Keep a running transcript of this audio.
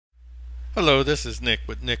Hello, this is Nick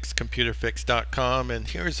with nickscomputerfix.com, and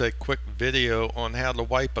here's a quick video on how to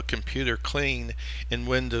wipe a computer clean in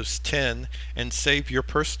Windows 10 and save your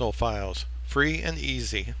personal files. Free and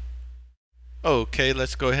easy. Okay,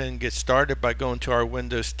 let's go ahead and get started by going to our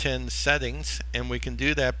Windows 10 settings, and we can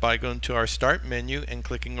do that by going to our Start menu and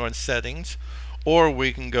clicking on Settings, or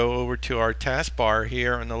we can go over to our taskbar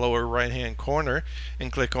here in the lower right hand corner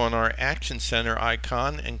and click on our Action Center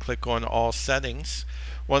icon and click on All Settings.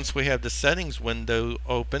 Once we have the settings window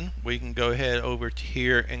open, we can go ahead over to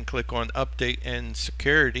here and click on Update and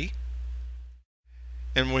Security,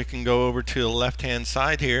 and we can go over to the left hand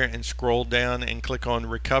side here and scroll down and click on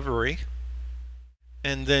Recovery,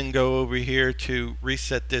 and then go over here to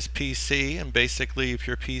reset this PC. And basically, if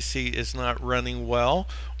your PC is not running well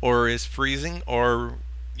or is freezing, or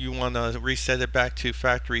you want to reset it back to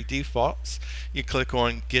factory defaults, you click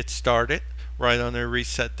on Get Started right under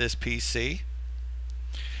Reset This PC.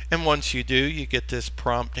 And once you do, you get this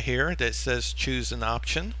prompt here that says choose an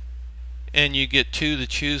option, and you get two to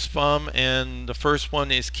choose from, and the first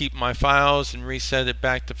one is keep my files and reset it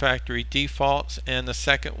back to factory defaults, and the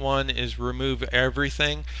second one is remove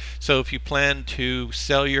everything. So if you plan to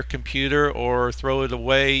sell your computer or throw it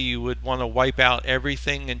away, you would want to wipe out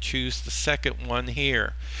everything and choose the second one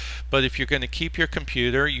here. But if you're going to keep your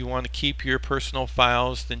computer, you want to keep your personal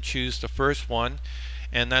files, then choose the first one,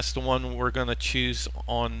 and that's the one we're going to choose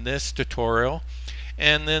on this tutorial.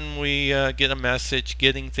 And then we get a message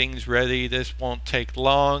getting things ready. This won't take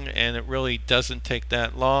long, and it really doesn't take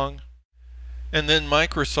that long. And then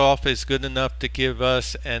Microsoft is good enough to give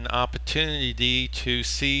us an opportunity to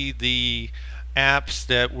see the apps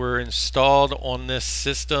that were installed on this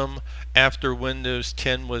system after Windows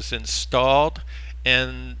 10 was installed,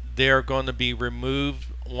 and they're going to be removed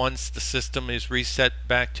once the system is reset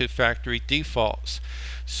back to factory defaults.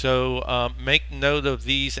 So make note of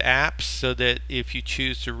these apps so that if you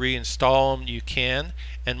choose to reinstall them, you can.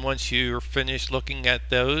 And once you're finished looking at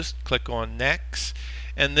those, click on Next.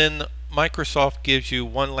 And then Microsoft gives you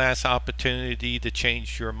one last opportunity to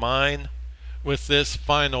change your mind with this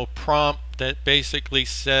final prompt that basically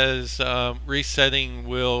says resetting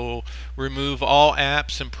will remove all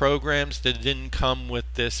apps and programs that didn't come with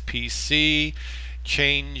this PC,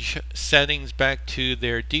 change settings back to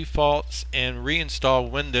their defaults, and reinstall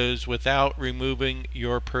Windows without removing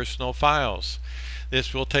your personal files.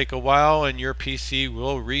 This will take a while, and your PC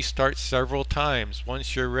will restart several times.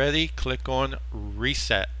 Once you're ready, click on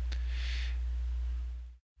Reset.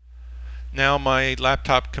 Now my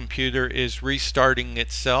laptop computer is restarting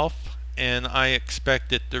itself, and I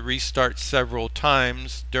expect it to restart several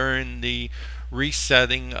times during the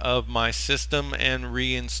resetting of my system and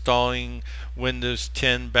reinstalling Windows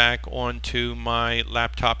 10 back onto my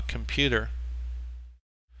laptop computer.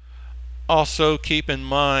 Also keep in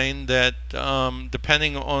mind that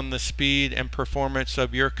depending on the speed and performance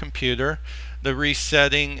of your computer, the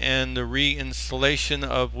resetting and the reinstallation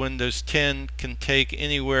of Windows 10 can take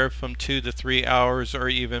anywhere from 2 to 3 hours or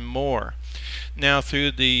even more. Now,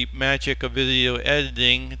 through the magic of video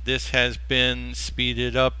editing, this has been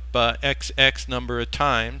speeded up XX number of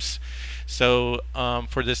times. So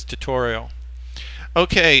for this tutorial.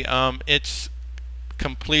 Okay, it's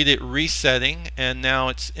completed resetting, and now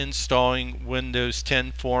it's installing Windows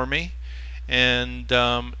 10 for me, and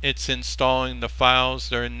it's installing the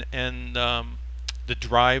files and the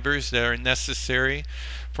drivers that are necessary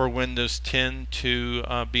for Windows 10 to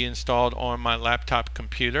be installed on my laptop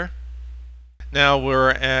computer. Now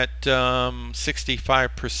we're at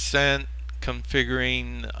 65%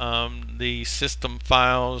 configuring the system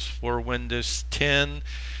files for Windows 10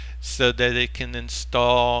 so that it can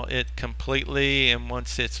install it completely. And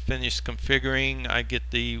once it's finished configuring, I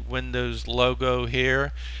get the Windows logo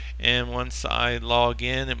here, and once I log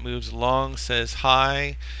in, it moves along, says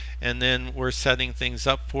hi, and then we're setting things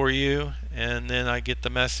up for you, and then I get the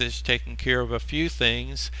message taking care of a few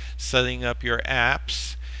things, setting up your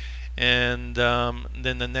apps. And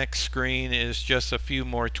then the next screen is just a few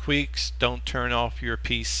more tweaks. Don't turn off your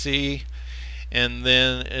PC. And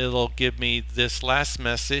then it'll give me this last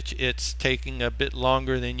message. It's taking a bit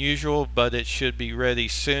longer than usual, but it should be ready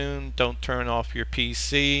soon. Don't turn off your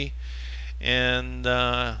PC. And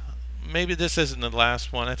maybe this isn't the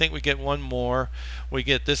last one. I think we get one more. We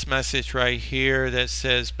get this message right here that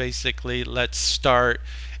says basically let's start,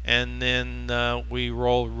 and then we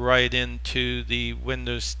roll right into the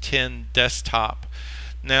Windows 10 desktop.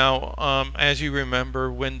 Now as you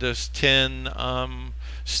remember, Windows 10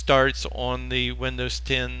 starts on the Windows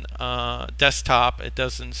 10 desktop. It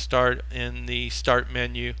doesn't start in the Start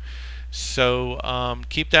menu. So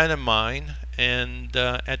keep that in mind, and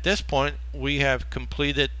at this point we have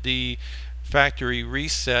completed the factory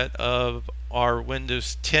reset of our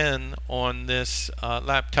Windows 10 on this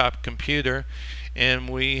laptop computer, and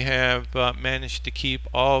we have managed to keep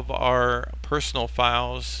all of our personal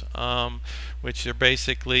files, which are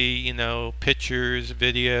basically, you know, pictures,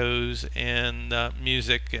 videos, and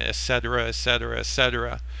music, etc., etc.,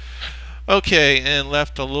 etc. Okay, and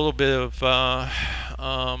left a little bit of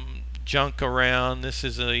junk around. This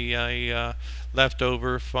is a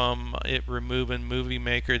leftover from it removing Movie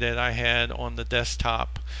Maker that I had on the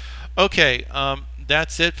desktop. Okay,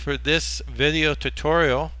 that's it for this video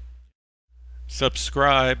tutorial.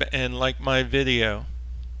 Subscribe and like my video.